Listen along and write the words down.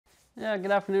Yeah,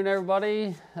 good afternoon,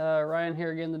 everybody. Ryan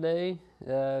here again today.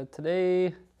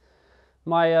 Today, I've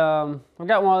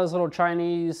got one of those little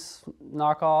Chinese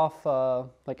knockoff,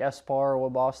 like Espar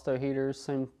or Webasto heaters.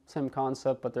 Same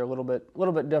concept, but they're a little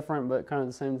bit different, but kind of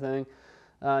the same thing.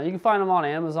 You can find them on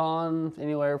Amazon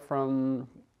anywhere from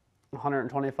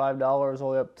 $125 all the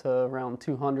way up to around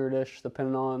 200-ish,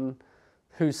 depending on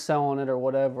who's selling it or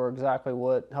whatever, exactly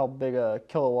how big a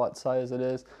kilowatt size it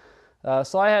is.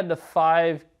 So I had the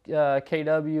 5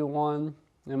 kW one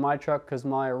in my truck because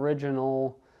my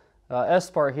original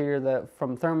Espar heater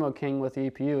from Thermo King with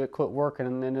eAPU, it quit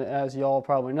working, and as y'all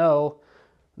probably know,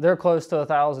 they're close to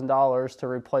 $1,000 to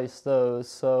replace those.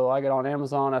 So I got on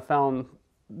Amazon, I found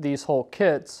these whole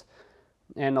kits,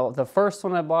 and the first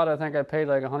one I bought, I think I paid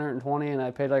like $120, and I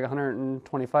paid like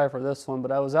 $125 for this one.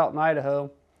 But I was out in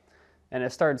Idaho, and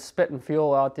it started spitting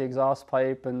fuel out the exhaust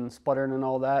pipe and sputtering and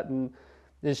all that. And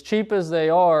as cheap as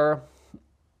they are,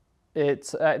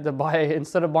 it's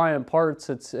instead of buying parts,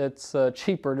 it's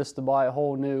cheaper just to buy a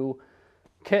whole new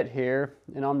kit here.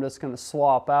 And I'm just going to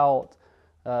swap out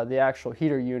the actual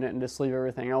heater unit and just leave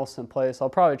everything else in place. I'll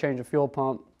probably change the fuel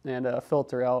pump and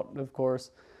filter out, of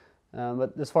course.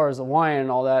 But as far as the wiring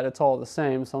and all that, it's all the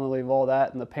same. So I'm going to leave all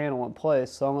that and the panel in place.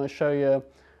 So I'm going to show you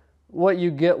what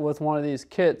you get with one of these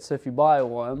kits if you buy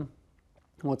one,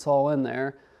 what's all in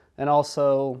there. And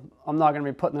also, I'm not going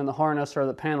to be putting in the harness or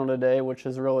the panel today, which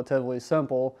is relatively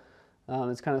simple.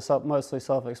 It's kind of mostly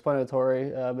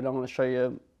self-explanatory, but I'm going to show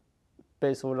you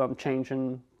basically what I'm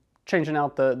changing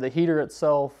out the heater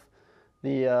itself,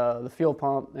 the fuel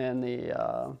pump, and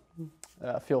the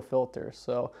fuel filter.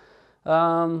 So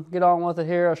get on with it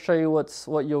here. I'll show you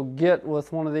what you'll get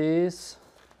with one of these.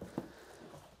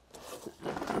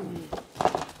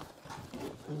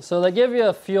 So they give you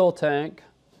a fuel tank,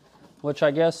 which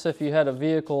I guess if you had a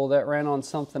vehicle that ran on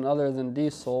something other than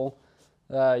diesel,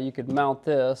 you could mount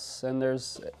this. And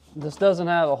this doesn't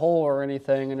have a hole or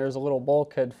anything, and there's a little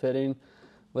bulkhead fitting,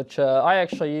 which I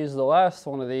actually used the last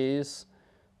one of these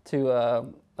I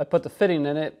put the fitting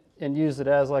in it and used it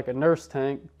as like a nurse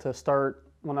tank to start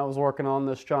when I was working on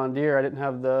this John Deere. I didn't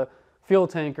have the fuel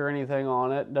tank or anything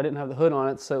on it. I didn't have the hood on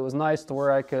it, so it was nice to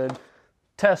where I could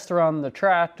test around the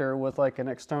tractor with like an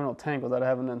external tank without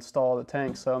having to install the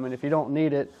tank. So I mean, if you don't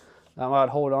need it, I'd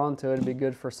hold on to it. It'd be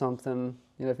good for something,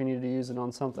 if you needed to use it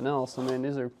on something else. I mean,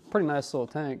 these are pretty nice little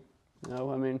tank. I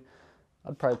mean,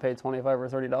 I'd probably pay $25 or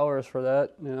 $30 for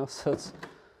that. So it's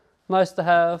nice to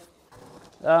have.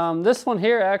 This one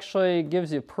here actually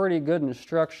gives you pretty good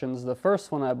instructions. The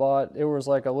first one I bought, it was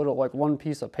like like one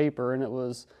piece of paper, and it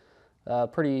was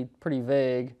pretty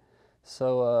vague.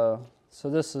 So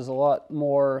this is a lot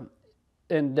more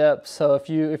in depth. So if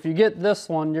you get this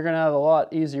one, you're gonna have a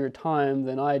lot easier time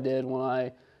than I did when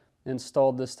I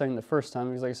installed this thing the first time.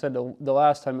 Because like I said, the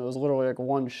last time it was literally like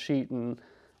one sheet, and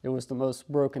it was the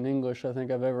most broken English I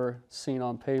think I've ever seen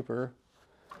on paper.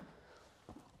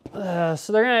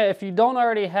 So if you don't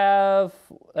already have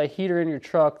a heater in your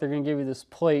truck, they're gonna give you this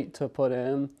plate to put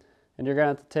in, and you're gonna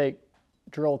have to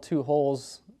drill 2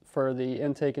 holes for the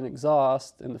intake and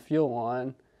exhaust and the fuel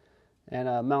line, and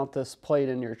mount this plate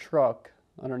in your truck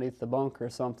underneath the bunk or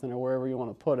something, or wherever you want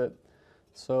to put it.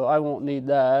 So I won't need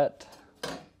that.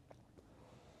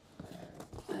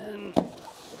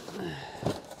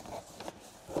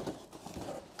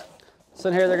 So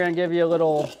in here they're going to give you a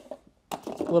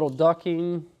little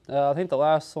ducking. I think the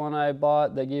last one I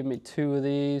bought, they gave me 2 of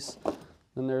these.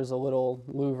 Then there's a little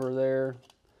louver there.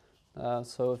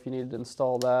 So if you need to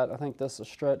install that, I think this is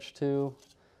stretched too.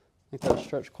 I think that's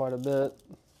stretched quite a bit.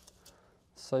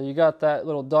 So you got that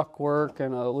little duct work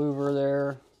and a louver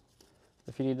there.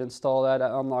 If you need to install that,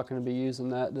 I'm not going to be using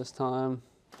that this time.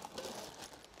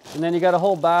 And then you got a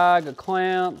whole bag of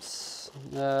clamps,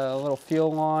 a little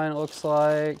fuel line, it looks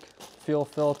like, fuel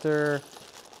filter,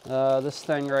 this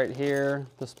thing right here,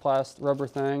 this plastic rubber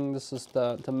thing. This is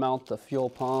to mount the fuel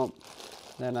pump.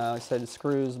 Then like I said,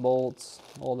 screws, bolts,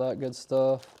 all that good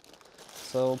stuff.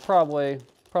 So probably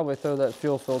throw that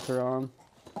fuel filter on.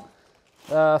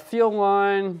 Fuel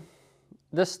line,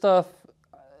 this stuff,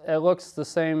 it looks the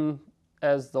same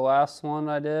as the last one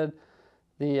I did.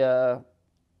 This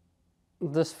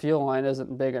fuel line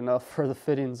isn't big enough for the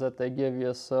fittings that they give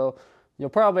you, so you'll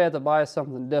probably have to buy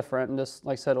something different. And just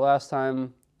like I said last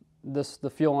time, the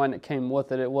fuel line that came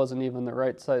with it wasn't even the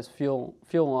right size fuel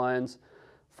lines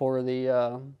for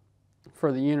the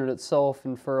unit itself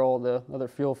and for all the other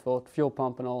fuel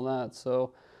pump and all that.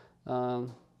 So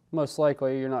most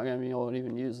likely you're not going to be able to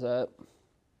even use that.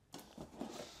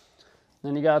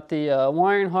 Then you got the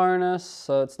wiring harness,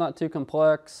 so it's not too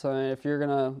complex. If you're going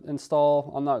to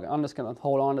install, I'm just going to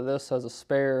hold on to this as a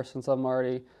spare since I'm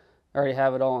already I already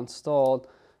have it all installed.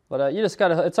 But you just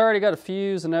gotta, it's already got a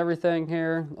fuse and everything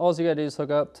here. All you gotta do is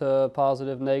hook up to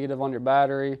positive, negative on your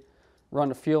battery, run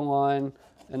the fuel line,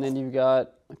 and then you've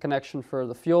got a connection for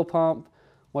the fuel pump,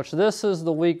 which this is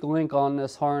the weak link on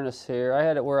this harness here. I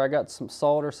had it where I got some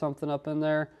salt or something up in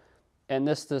there, and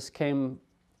this came,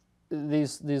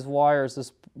 these wires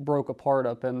just broke apart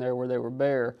up in there where they were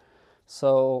bare.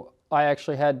 So I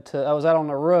actually had to, I was out on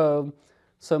the road,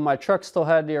 so my truck still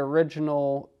had the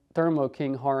original Thermo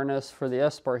King harness for the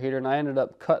Espar heater, and I ended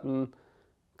up cutting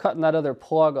that other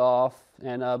plug off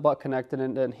and butt connected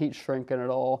it and heat shrinking it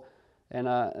all,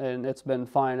 and it's been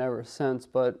fine ever since.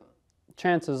 But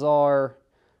chances are,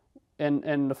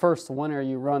 in the first winter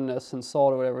you run this and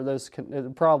salt or whatever,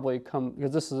 it'll probably come,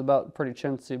 because this is about pretty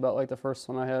chintzy, about like the first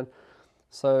one I had.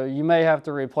 So you may have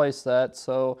to replace that.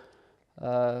 So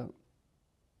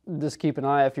just keep an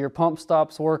eye. If your pump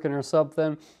stops working or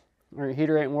something, or your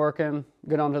heater ain't working,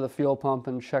 get onto the fuel pump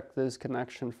and check this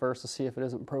connection first to see if it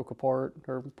isn't broke apart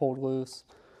or pulled loose.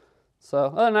 So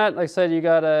other than that, like I said, you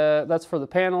got that's for the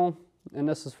panel, and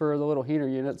this is for the little heater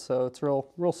unit. So it's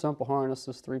real simple harness,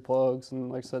 just 3 plugs, and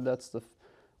like I said, that's the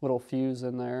little fuse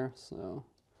in there. So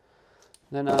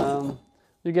then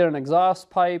you get an exhaust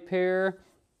pipe here.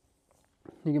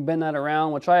 You can bend that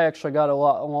around, which I actually got a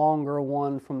lot longer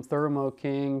one from Thermo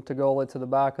King to go all the way to the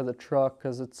back of the truck,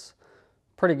 because it's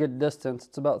pretty good distance.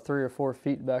 It's about 3 or 4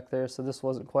 feet back there, so this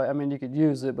wasn't quite, I mean, you could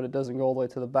use it, but it doesn't go all the way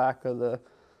to the back of the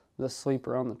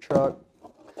sleeper on the truck.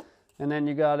 And then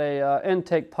you got a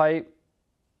intake pipe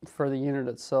for the unit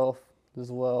itself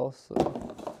as well.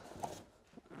 So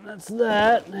that's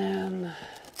that. And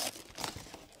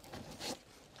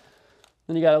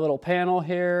then you got a little panel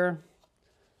here,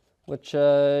 which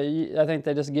I think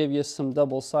they just give you some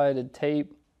double-sided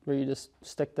tape where you just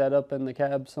stick that up in the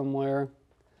cab somewhere,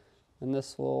 and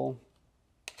this will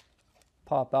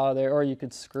pop out of there, or you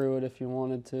could screw it if you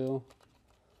wanted to.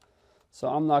 So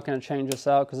I'm not going to change this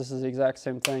out because this is the exact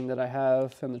same thing that I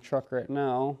have in the truck right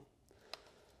now.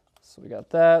 So we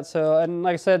got that. So, and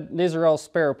like I said, these are all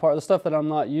spare parts. The stuff that I'm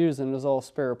not using is all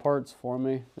spare parts for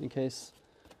me in case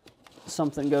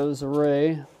something goes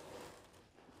awry.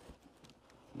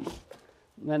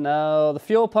 And the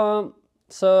fuel pump.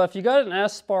 So if you got an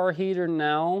Espar heater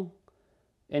now,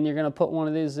 and you're going to put one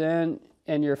of these in,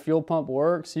 and your fuel pump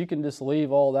works, you can just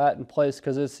leave all that in place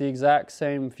because it's the exact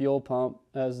same fuel pump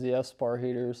as the Espar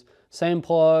heaters. Same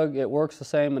plug, it works the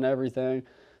same and everything.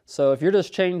 So if you're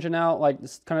just changing out, like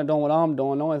just kind of doing what I'm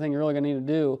doing, the only thing you're really going to need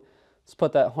to do is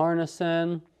put that harness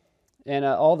in, and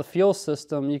all the fuel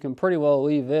system, you can pretty well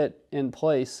leave it in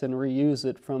place and reuse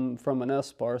it from an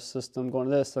Espar system going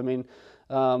to this. I mean,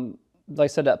 like I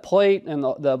said, that plate and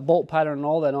the bolt pattern and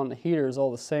all that on the heater is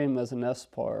all the same as an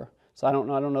Espar. So I don't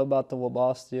know about the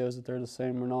Webastios, if they're the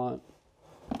same or not.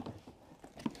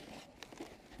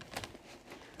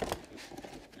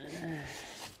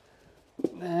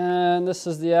 And this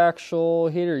is the actual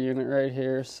heater unit right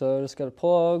here. So just got a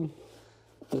plug.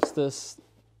 This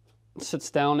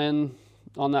sits down in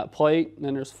on that plate, and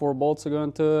then there's 4 bolts that go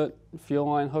into it. Fuel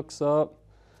line hooks up.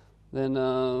 Then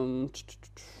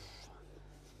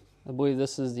I believe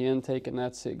this is the intake and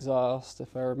that's the exhaust,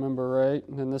 if I remember right.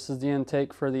 And then this is the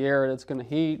intake for the air that's going to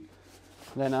heat.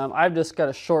 Then I've just got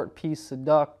a short piece of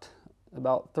duct,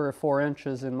 about 3 or 4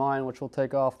 inches in mine, which will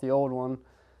take off the old one.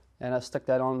 And I stick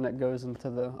that on, and it goes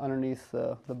into underneath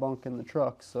the bunk in the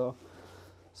truck. So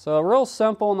real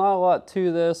simple, not a lot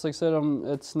to this. Like I said,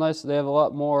 it's nice that they have a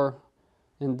lot more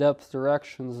in-depth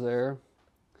directions there.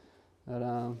 But,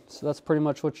 so that's pretty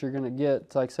much what you're going to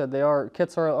get. Like I said,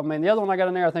 kits are, I mean, the other one I got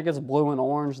in there, I think it's blue and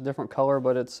orange, different color,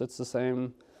 but it's the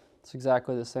same. It's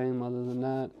exactly the same other than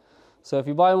that. So if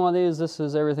you buy one of these, this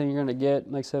is everything you're going to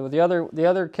get. Like I said, with the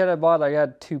other kit I bought, I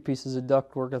had 2 pieces of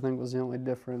ductwork, I think was the only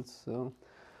difference. So,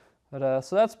 but,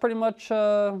 so that's pretty much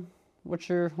what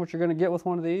you're going to get with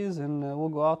one of these, and we'll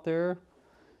go out there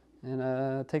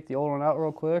and take the old one out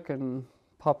real quick and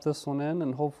pop this one in,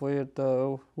 and hopefully it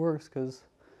works, because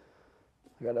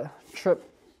I got a trip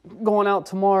going out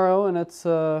tomorrow, and it's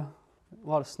a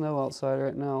lot of snow outside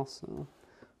right now,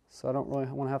 so I don't really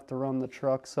want to have to run the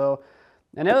truck. So,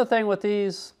 and the other thing with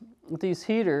these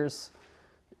heaters,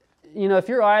 you know, if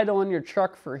you're idling your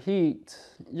truck for heat,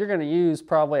 you're going to use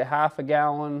probably a half a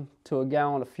gallon to a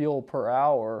gallon of fuel per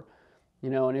hour, you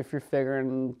know, and if you're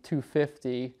figuring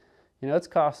 250, you know, it's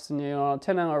costing you, on a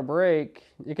 10-hour break,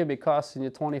 it could be costing you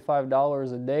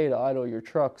 $25 a day to idle your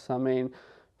truck. So, I mean,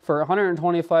 for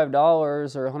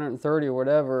 $125 or $130 or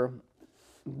whatever,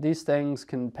 these things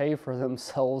can pay for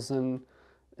themselves in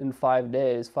 5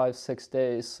 days, 5-6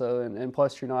 days. So, and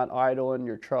plus you're not idling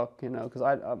your truck, you know, because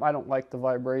I don't like the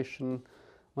vibration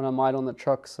when I'm idling the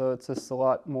truck, so it's just a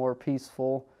lot more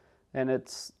peaceful. And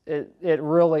it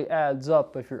really adds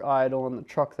up if you're idling the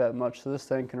truck that much. So this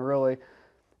thing can really,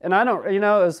 and I don't, you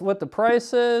know, as what the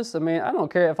price is, I mean, I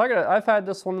don't care if I've had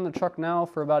this one in the truck now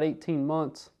for about 18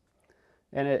 months,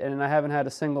 and I haven't had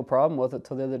a single problem with it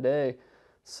till the other day.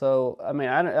 So I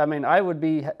mean, I would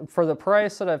be, for the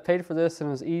price that I've paid for this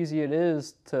and as easy it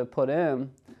is to put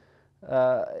in,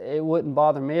 it wouldn't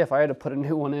bother me if I had to put a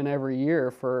new one in every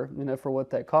year for, you know, for what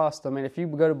that costs. I mean, if you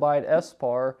go to buy an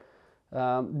Espar,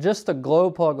 just a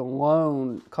glow plug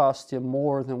alone costs you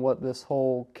more than what this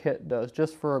whole kit does.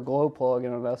 Just for a glow plug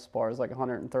in an Espar is like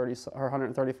 $130 or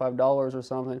 $135 or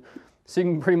something. So you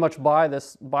can pretty much buy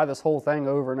this whole thing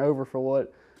over and over for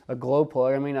what a glow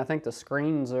plug. I mean, I think the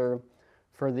screens are,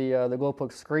 for the glow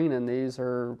plug screen in these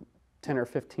are $10 or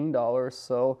 $15.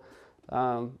 So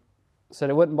so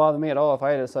it wouldn't bother me at all if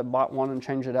I had just bought one and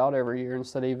changed it out every year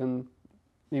instead of even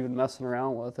messing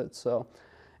around with it. So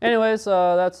anyways,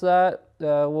 that's that.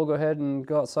 We'll go ahead and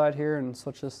go outside here and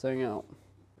switch this thing out.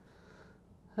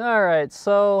 All right,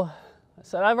 so I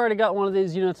said I've already got one of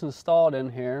these units installed in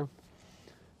here,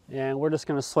 and we're just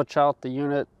going to switch out the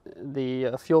unit,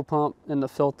 the fuel pump and the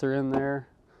filter in there.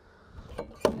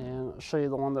 And I'll show you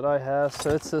the one that I have.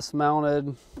 So it's this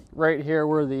mounted right here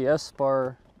where the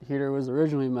Espar heater was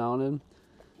originally mounted,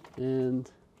 and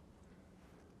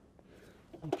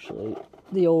actually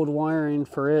the old wiring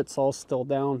for it's all still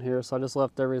down here, so I just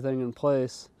left everything in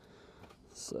place.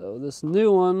 So this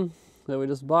new one that we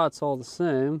just bought's all the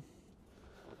same.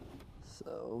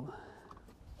 So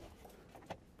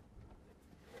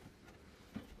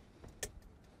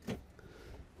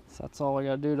that's all I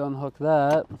gotta do to unhook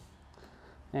that.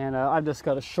 And I've just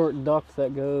got a short duct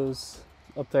that goes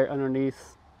up there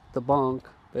underneath the bunk,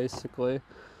 basically.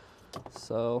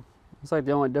 So it's like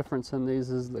the only difference in these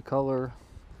is the color.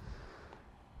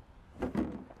 So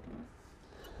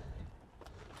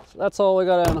that's all we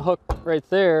got to unhook right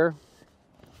there.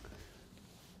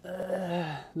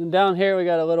 Then down here we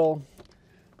got a little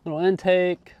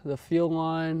intake, the fuel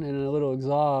line, and a little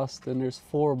exhaust, and there's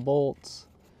 4 bolts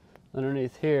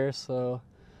underneath here. So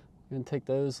I'm gonna take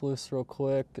those loose real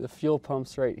quick. The fuel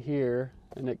pump's right here,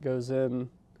 and it goes in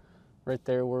right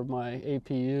there where my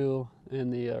APU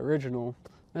and the original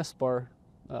Espar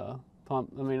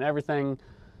pump. I mean,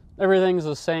 everything's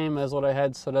the same as what I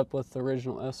had set up with the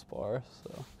original Espar.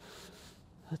 So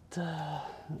let's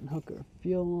unhook our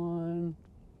fuel line.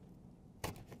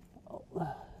 Oh,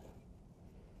 I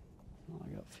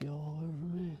got fuel all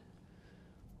over me.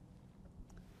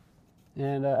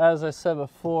 And as I said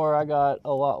before, I got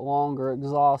a lot longer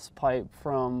exhaust pipe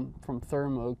from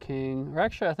Thermo King. Or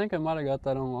actually, I think I might have got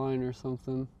that online or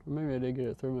something. Or maybe I did get it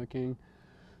at Thermo King.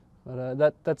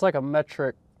 But that's like a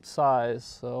metric size,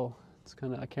 so it's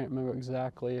kind of, I can't remember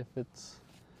exactly if it's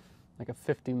like a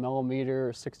 50 millimeter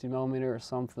or 60 millimeter or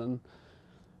something.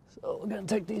 So we're gonna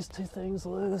take these 2 things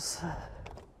loose.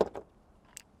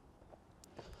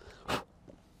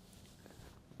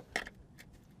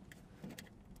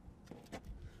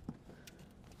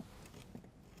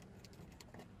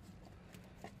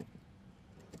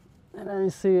 And I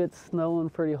see it's snowing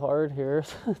pretty hard here.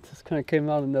 It just kind of came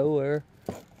out of nowhere.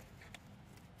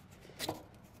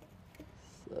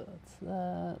 So that's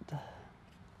that.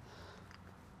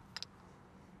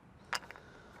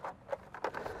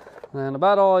 And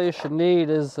about all you should need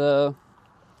is a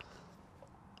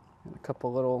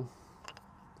couple little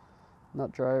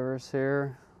nut drivers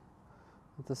here.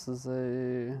 This is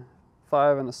a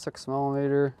 5 and a 6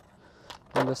 millimeter,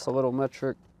 and just a little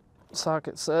metric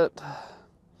socket set.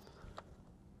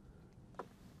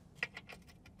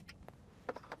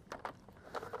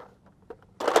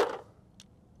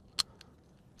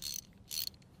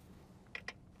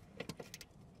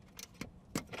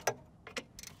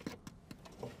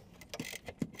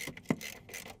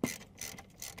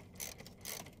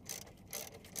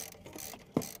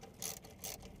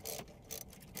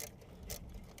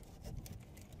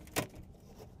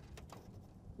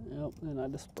 Yep, and I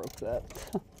just broke that.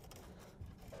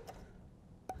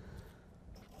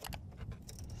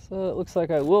 So it looks like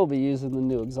I will be using the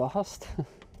new exhaust.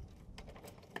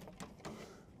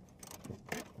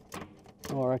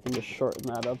 Or I can just shorten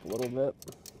that up a little bit.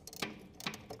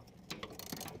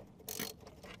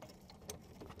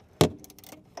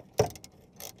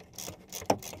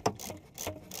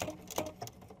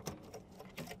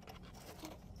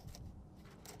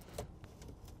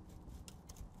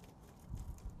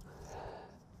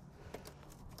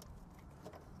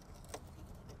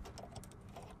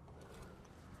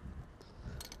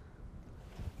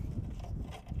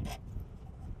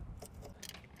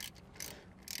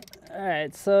 All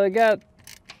right, so I got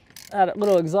had a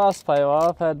little exhaust pipe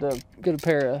off. Had to get a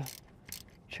pair of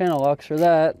channel locks for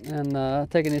that, and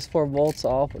taking these 4 bolts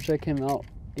off, which they came out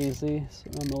easy.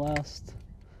 So on the last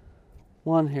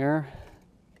one here.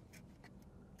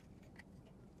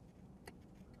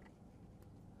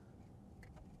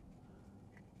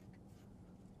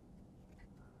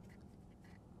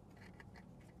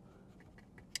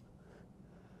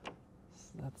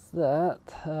 That's that.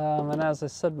 And as I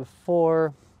said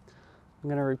before, I'm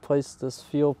going to replace this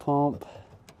fuel pump.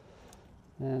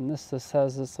 And this just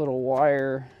has this little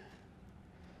wire.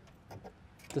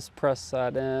 Just press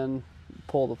that in,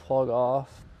 pull the plug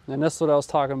off. And this is what I was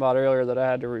talking about earlier that I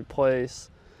had to replace.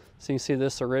 So you can see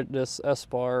this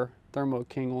Espar Thermo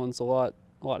King one's a lot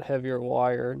heavier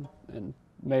wire and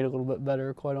made a little bit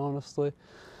better, quite honestly.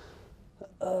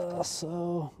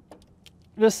 So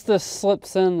this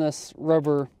slips in this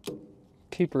rubber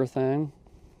keeper thing,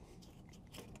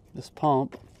 this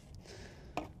pump,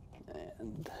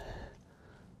 and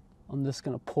I'm just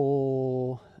gonna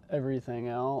pull everything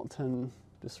out and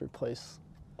just replace.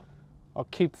 I'll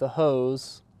keep the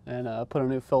hose and put a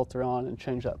new filter on and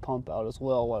change that pump out as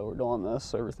well while we're doing this,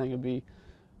 so everything will be,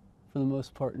 for the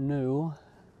most part, new.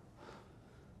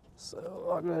 So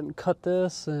I'll go ahead and cut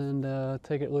this and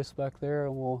take it loose back there,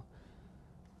 and we'll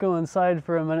go inside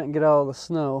for a minute and get out of the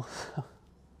snow.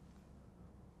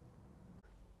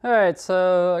 All right,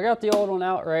 so I got the old one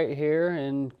out right here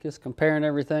and just comparing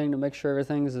everything to make sure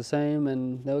everything's the same,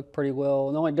 and they look pretty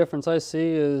well. The only difference I see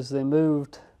is they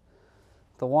moved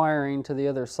the wiring to the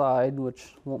other side,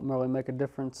 which won't really make a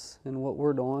difference in what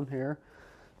we're doing here.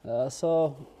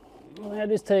 So I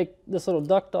just take this little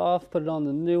duct off, put it on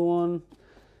the new one,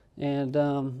 and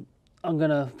I'm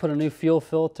gonna put a new fuel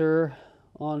filter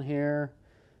on here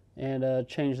and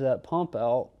change that pump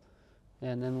out,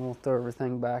 and then we'll throw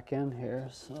everything back in here.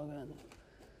 So I'm gonna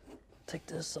take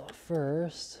this off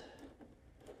first.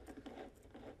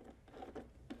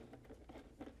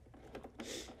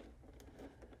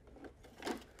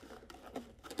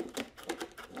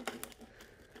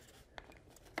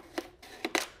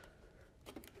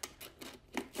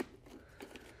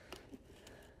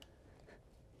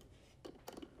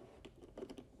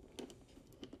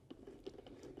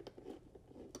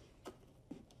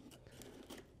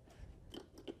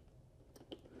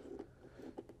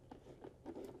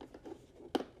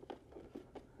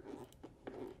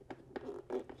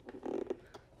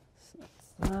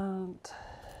 And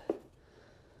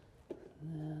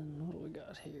then what do we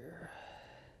got here?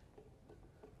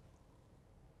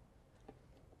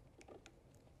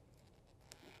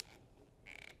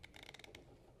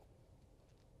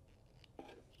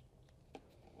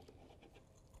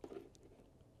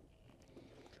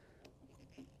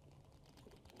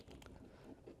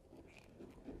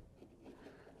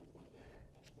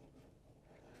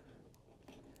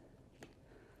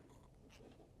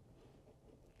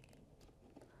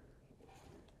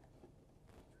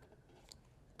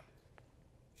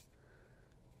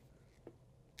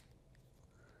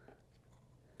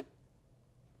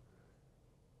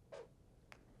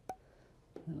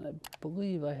 And I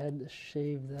believe I had to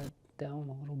shave that down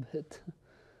a little bit.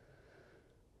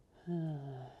 This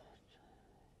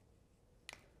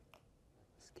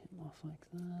came off like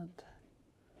that.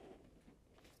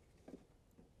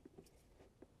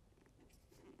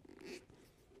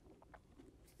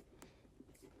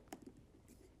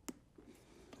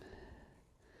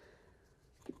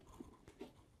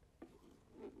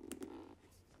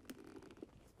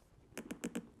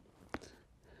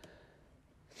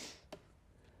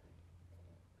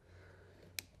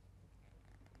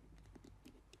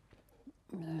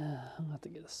 I'll have to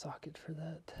get a socket for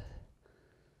that.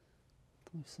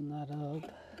 Loosen that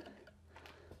up.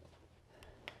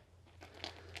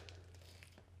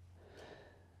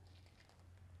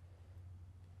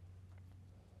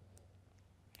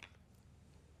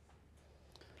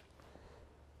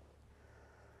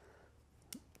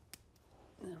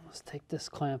 And let's take this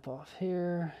clamp off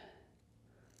here.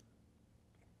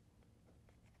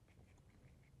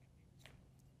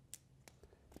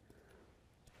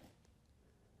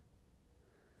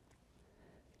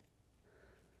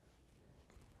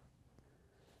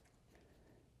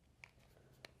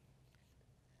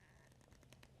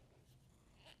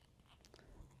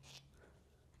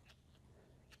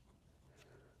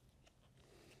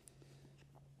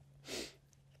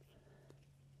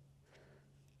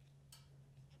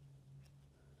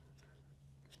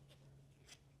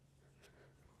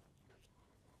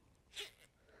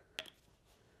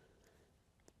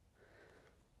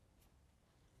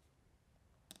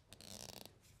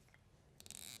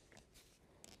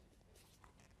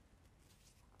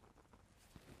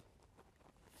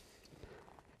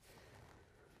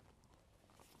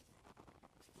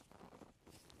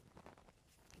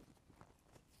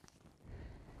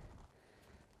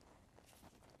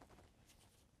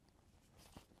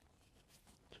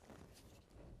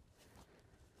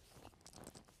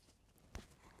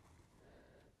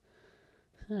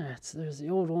 Alright, so there's the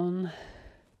old one,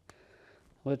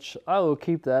 which I will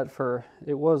keep that for,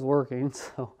 it was working,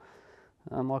 so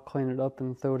I'll clean it up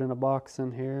and throw it in a box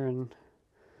in here and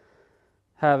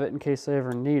have it in case I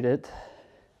ever need it.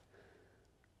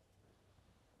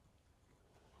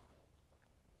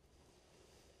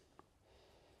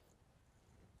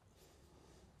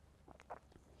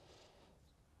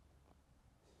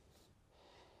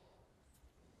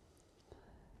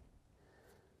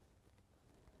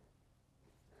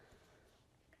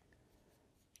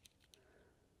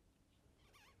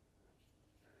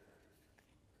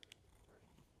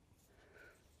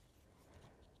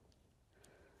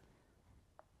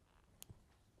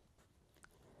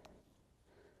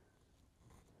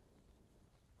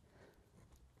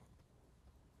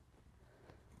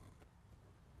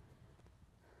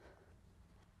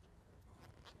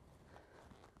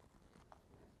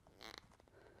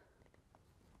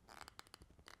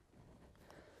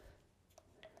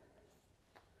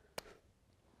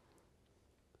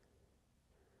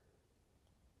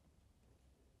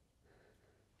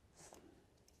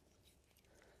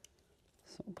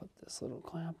 So I'll put this little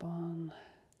clamp on.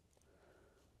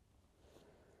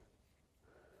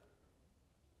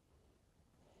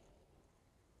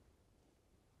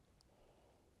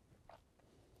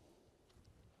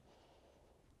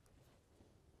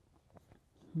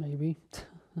 Maybe.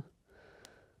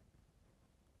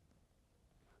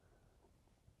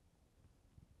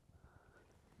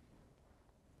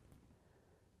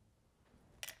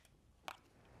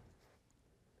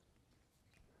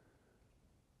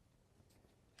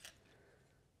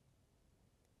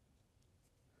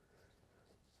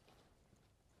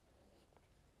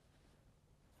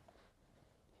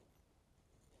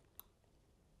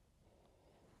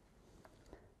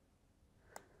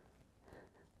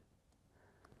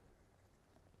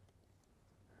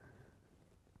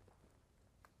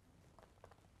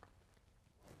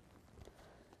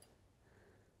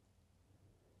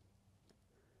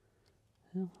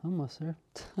 Yeah, almost there.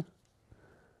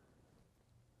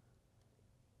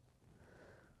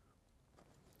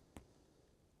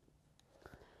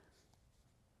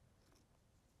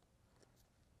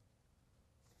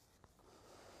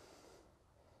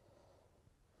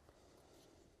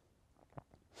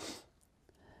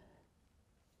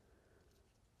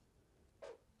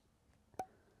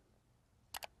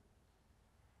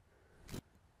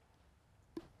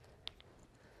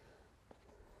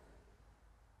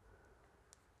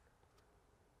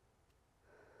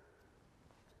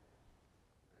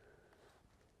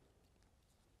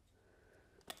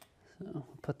 So I'll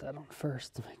put that on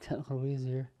first to make that a little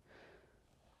easier.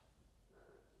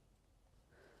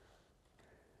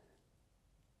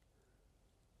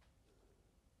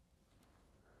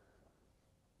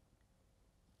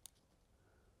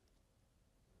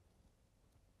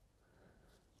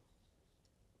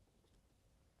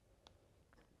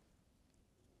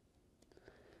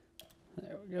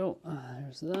 There we go.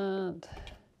 There's that.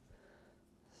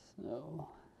 So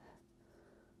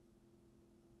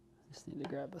just need to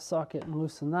grab a socket and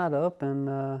loosen that up,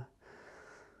 and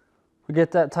we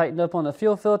get that tightened up on the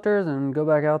fuel filter, then go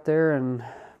back out there and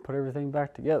put everything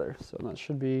back together. So that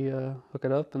should be hook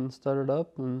it up and start it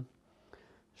up, and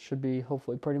should be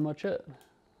hopefully pretty much it.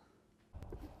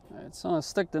 All right, so I'm gonna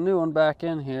stick the new one back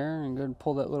in here and go and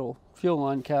pull that little fuel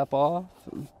line cap off.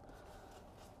 And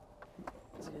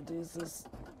let's just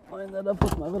line that up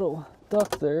with my little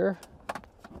duct there.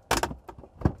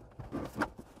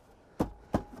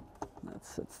 That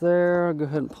sits there. I'll go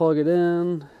ahead and plug it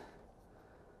in.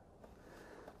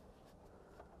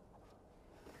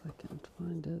 If I can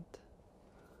find it.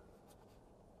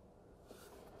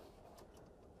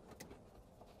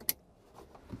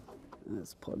 And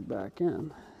it's plugged back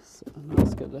in. So now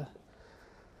it's good to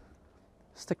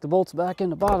stick the bolts back in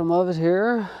the bottom of it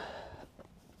here.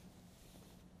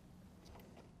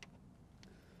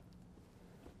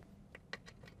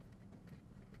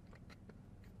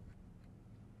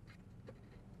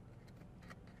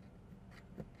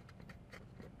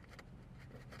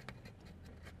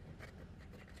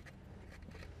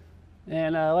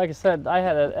 And like I said, I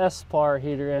had an Espar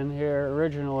heater in here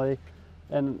originally,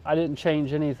 and I didn't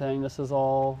change anything. This is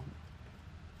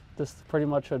pretty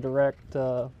much a direct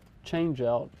change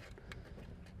out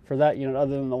for that unit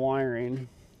other than the wiring.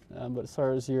 But as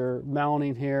far as your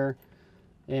mounting here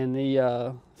and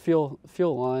the fuel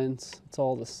lines, it's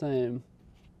all the same.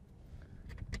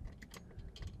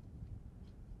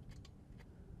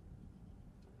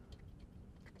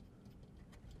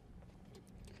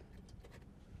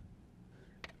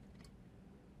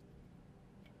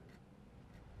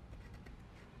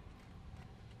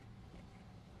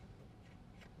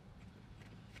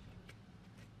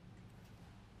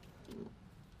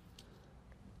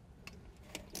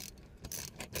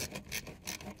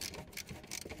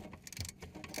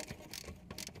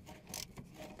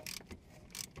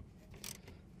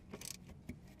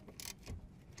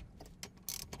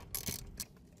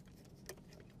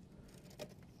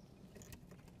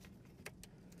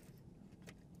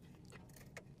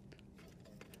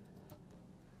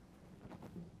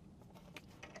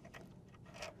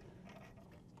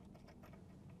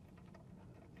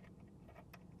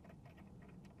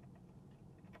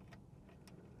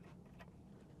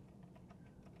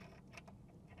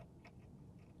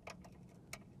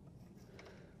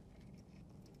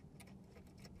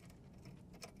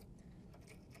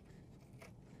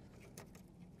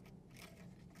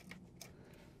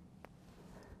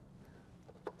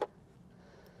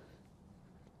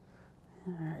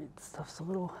 Alright, stuff's a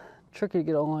little tricky to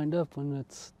get all lined up when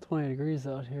it's 20 degrees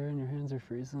out here and your hands are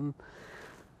freezing.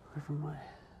 Away from my...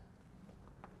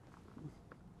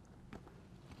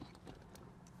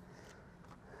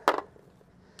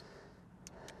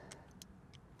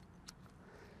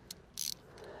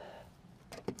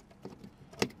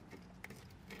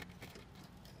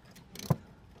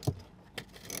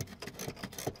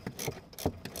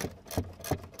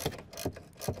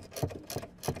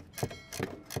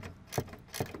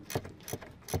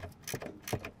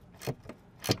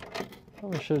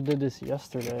 Probably should have did this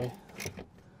yesterday,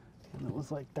 and it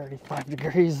was like 35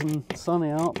 degrees and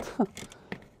sunny out.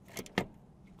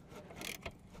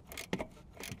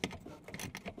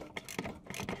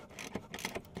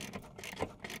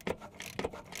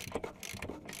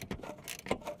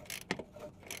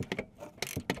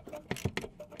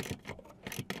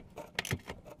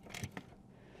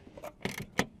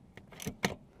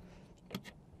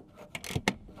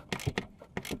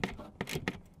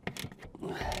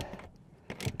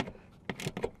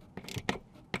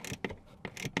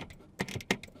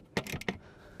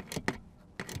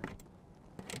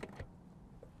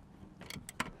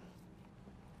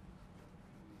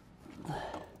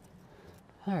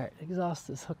 All right, exhaust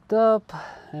is hooked up,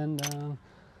 and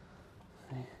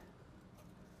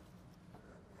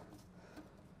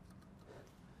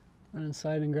run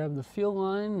inside and grab the fuel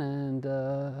line and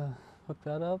hook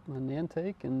that up and the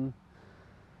intake and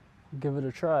give it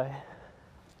a try.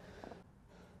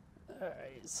 All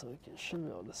right, so we should be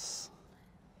able to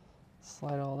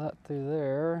slide all that through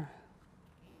there.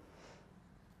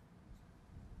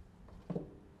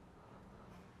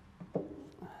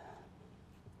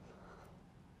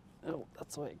 Oh,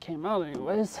 that's the way it came out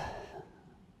anyways.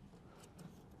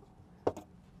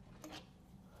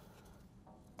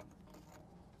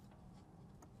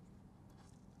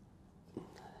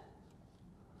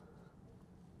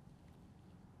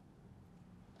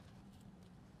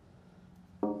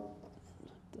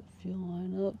 The fuel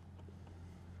line up.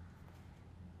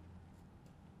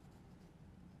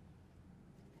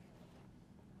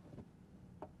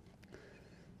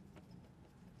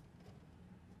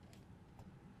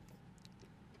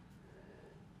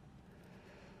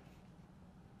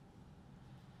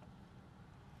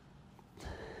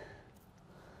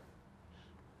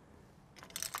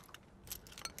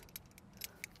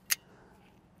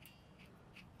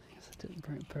 Didn't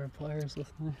bring a pair of pliers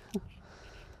with me.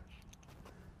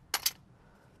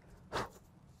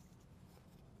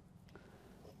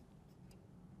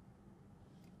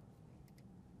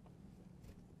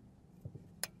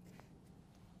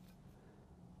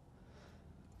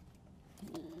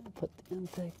 And put the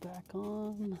intake back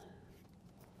on.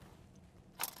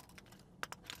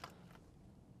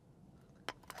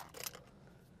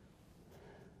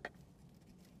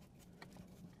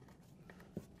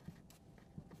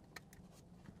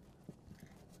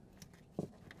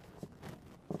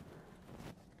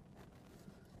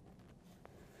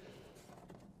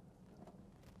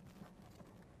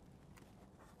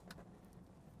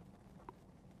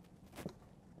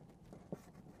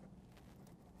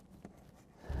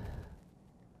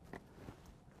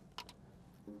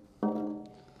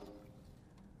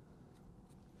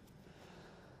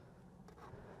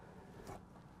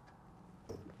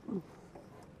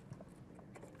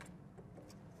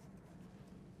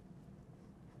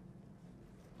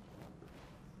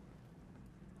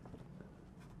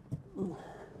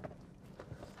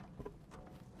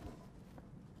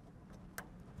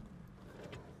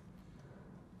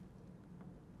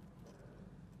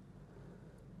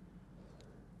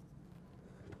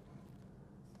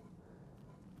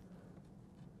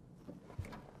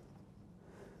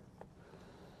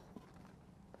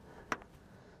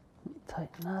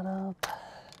 Tighten that up.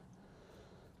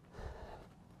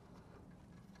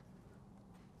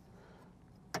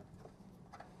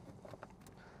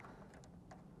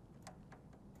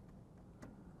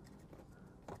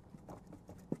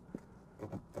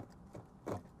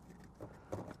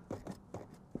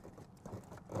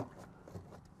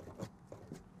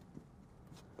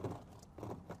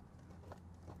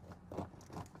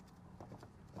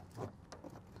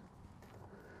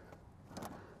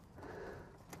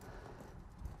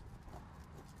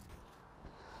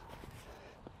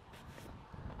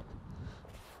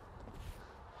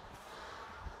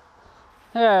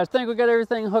 Yeah, I think we got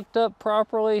everything hooked up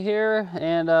properly here,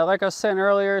 and like I was saying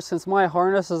earlier, since my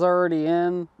harness is already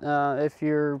in, if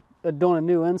you're doing a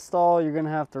new install, you're gonna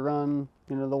have to run,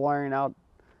 you know, the wiring out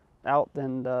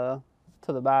and to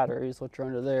the batteries, which are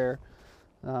under there.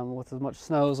 With as much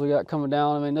snow as we got coming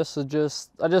down, I mean, this is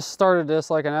I just started this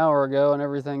like an hour ago, and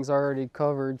everything's already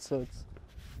covered, so it's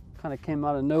kind of came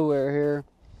out of nowhere here.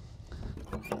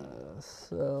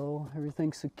 So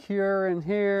everything's secure in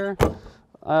here.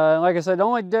 Like I said, the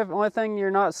only thing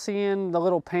you're not seeing, the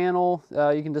little panel,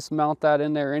 you can just mount that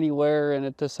in there anywhere, and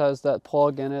it just has that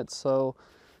plug in it, so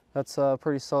that's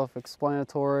pretty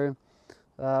self-explanatory.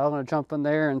 I'm going to jump in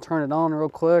there and turn it on real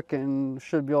quick, and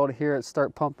should be able to hear it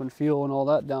start pumping fuel and all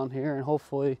that down here, and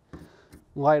hopefully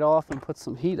light off and put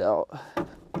some heat out.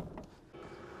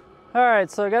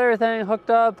 Alright, so I got everything hooked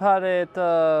up, had it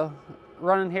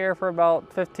running here for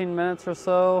about 15 minutes or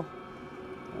so.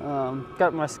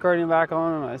 Got my skirting back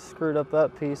on, and I screwed up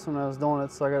that piece when I was doing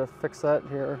it, so I got to fix that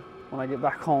here when I get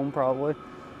back home probably.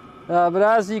 But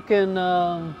as you can,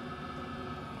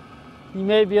 you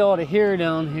may be able to hear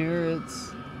down here,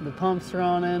 it's the pump's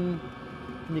running,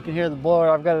 and you can hear the blower.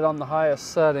 I've got it on the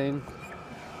highest setting.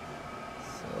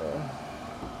 So,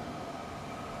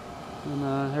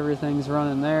 and everything's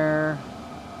running there.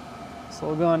 So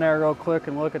we'll go in there real quick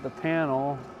and look at the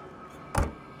panel.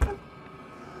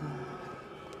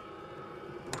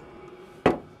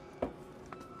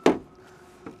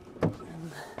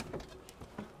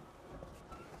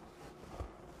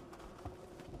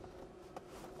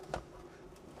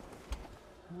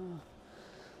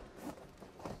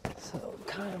 So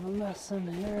kind of a mess in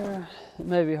here. It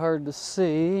may be hard to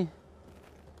see,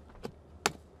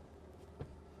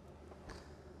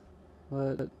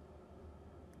 but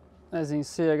as you can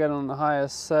see, I got it on the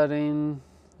highest setting.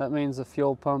 That means the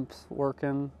fuel pump's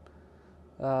working.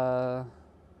 Yeah,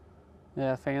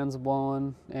 fans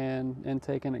blowing and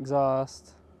intake and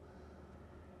exhaust.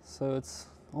 So it's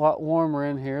a lot warmer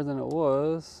in here than it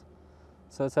was.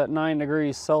 So it's at 9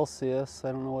 degrees Celsius.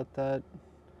 I don't know what that,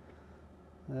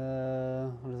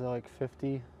 what is that, like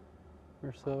 50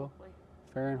 or so?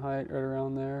 Fahrenheit, right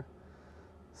around there.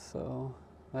 So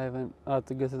I'll have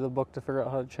to go through the book to figure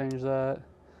out how to change that.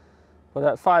 But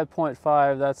at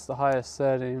 5.5, that's the highest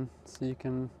setting. So you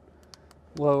can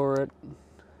lower it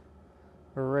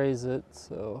or raise it.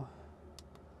 So,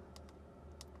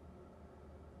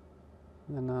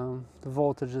 and the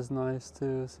voltage is nice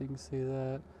too, so you can see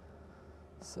that.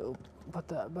 So put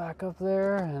that back up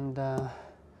there, and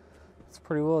it's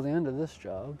pretty well the end of this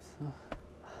job. So.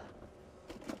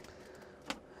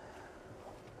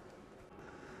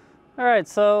 All right,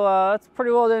 so that's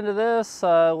pretty well the end of this.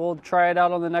 We'll try it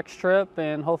out on the next trip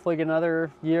and hopefully get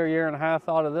another year and a half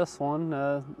out of this one.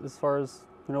 As far as,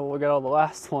 you know, what we got out of the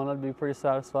last one, I'd be pretty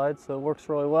satisfied. So it works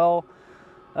really well.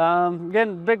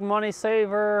 Again, big money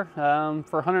saver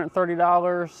for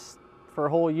 $130 for a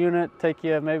whole unit. Take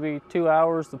you maybe 2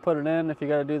 hours to put it in if you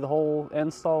got to do the whole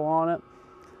install on it.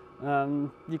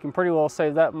 You can pretty well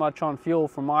save that much on fuel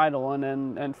from idling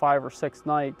and 5 or 6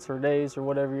 nights or days or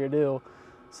whatever you do.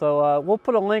 So we'll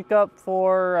put a link up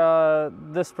for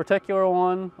this particular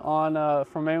one on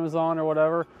from Amazon or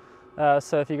whatever.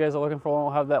 So if you guys are looking for one,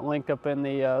 we'll have that link up in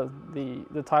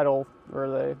the title or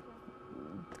the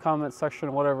comment section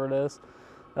or whatever it is.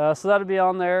 So that'll be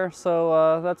on there.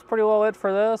 So that's pretty well it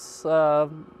for this.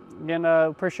 Again,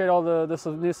 appreciate all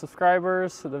the new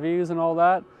subscribers, the views and all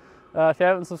that. If you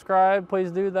haven't subscribed,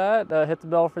 please do that. Hit the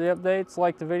bell for the updates,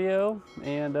 like the video,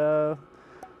 and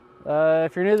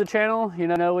if you're new to the channel, you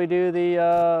know we do the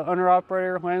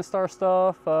owner-operator, Landstar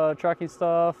stuff, trucking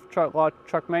stuff,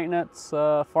 truck maintenance,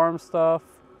 farm stuff,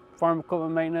 farm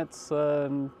equipment maintenance,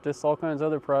 and just all kinds of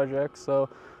other projects. So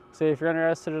if you're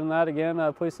interested in that, again,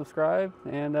 please subscribe,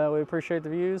 and we appreciate the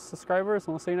views, subscribers,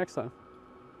 and we'll see you next time.